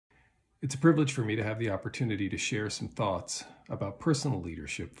It's a privilege for me to have the opportunity to share some thoughts about personal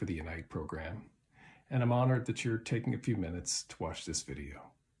leadership for the Unite program, and I'm honored that you're taking a few minutes to watch this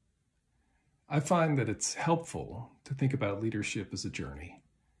video. I find that it's helpful to think about leadership as a journey,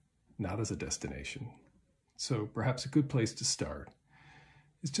 not as a destination. So perhaps a good place to start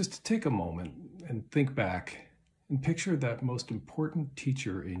is just to take a moment and think back and picture that most important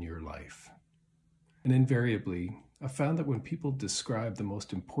teacher in your life. And invariably, I've found that when people describe the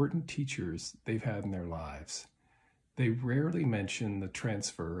most important teachers they've had in their lives, they rarely mention the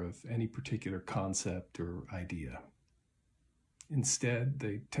transfer of any particular concept or idea. Instead,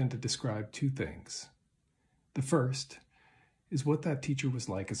 they tend to describe two things. The first is what that teacher was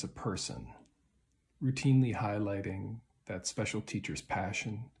like as a person, routinely highlighting that special teacher's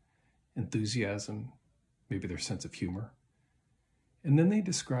passion, enthusiasm, maybe their sense of humor. And then they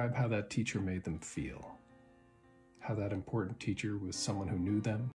describe how that teacher made them feel, how that important teacher was someone who knew them,